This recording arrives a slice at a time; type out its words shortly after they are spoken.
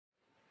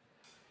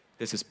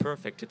This is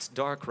perfect. It's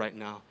dark right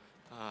now.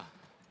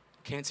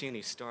 Can't see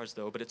any stars,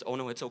 though, but oh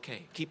no, it's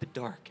okay. Keep it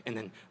dark, and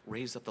then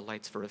raise up the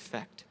lights for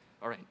effect.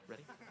 All right,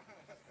 ready? 1,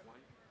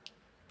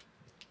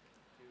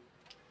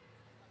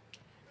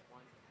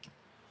 2,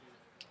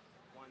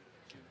 1,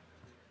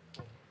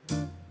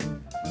 2,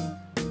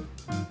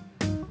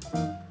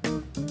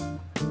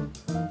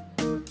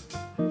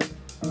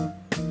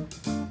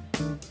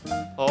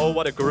 3. Oh,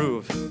 what a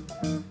groove.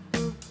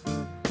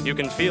 You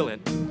can feel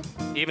it,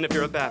 even if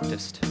you're a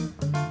Baptist.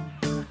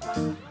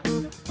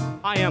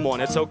 I am one,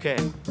 it's okay.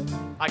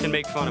 I can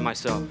make fun of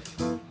myself.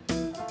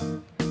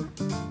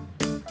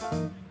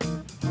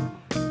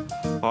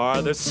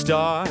 Are the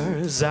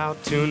stars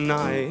out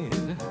tonight?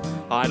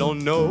 I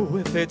don't know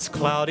if it's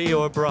cloudy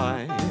or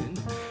bright,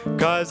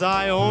 'cause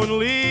I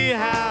only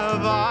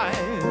have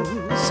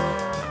eyes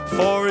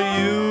for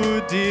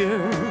you,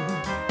 dear.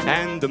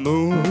 And the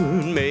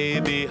moon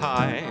may be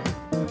high,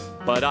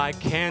 but I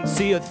can't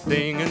see a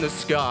thing in the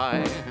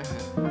sky.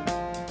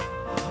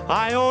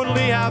 I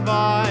only have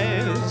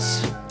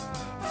eyes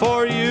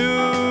for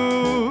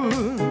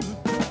you.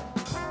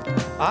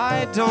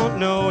 I don't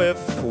know if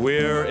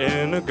we're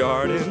in a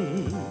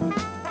garden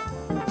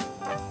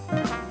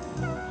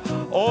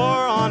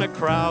or on a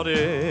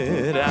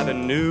crowded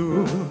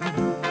avenue.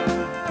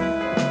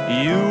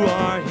 You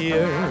are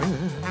here,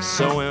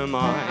 so am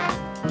I.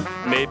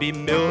 Maybe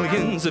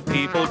millions of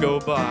people go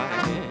by,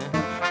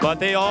 but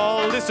they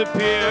all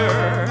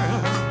disappear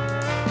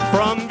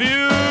from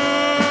view.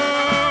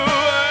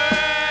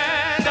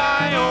 And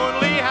I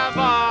only have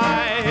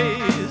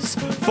eyes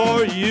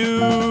for you.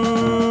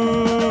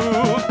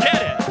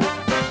 Get it!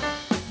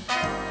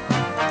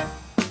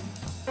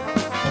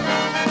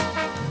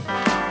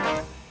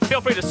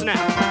 Feel free to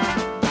snap.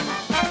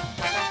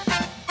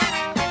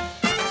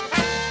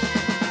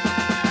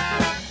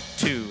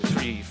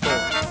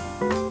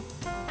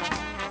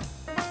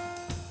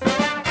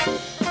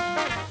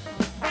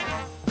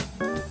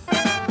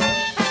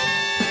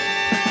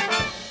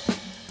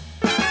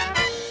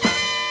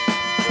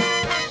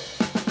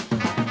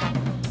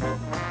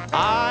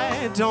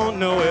 Don't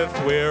know if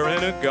we're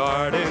in a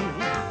garden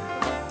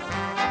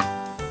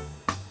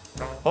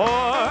or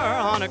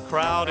on a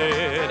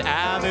crowded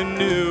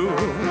avenue.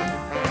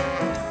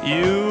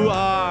 You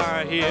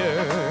are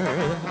here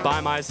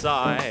by my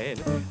side.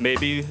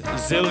 Maybe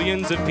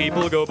zillions of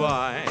people go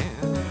by,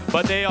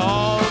 but they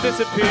all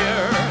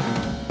disappear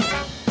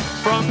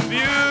from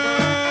view.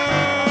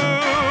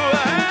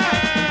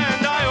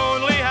 And I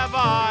only have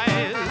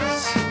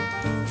eyes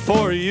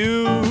for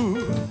you.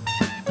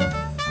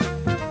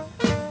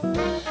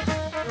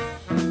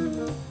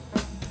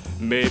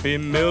 Maybe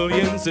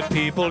millions of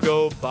people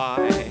go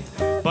by,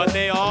 but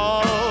they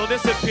all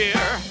disappear.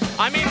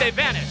 I mean, they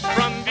vanish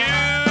from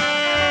view.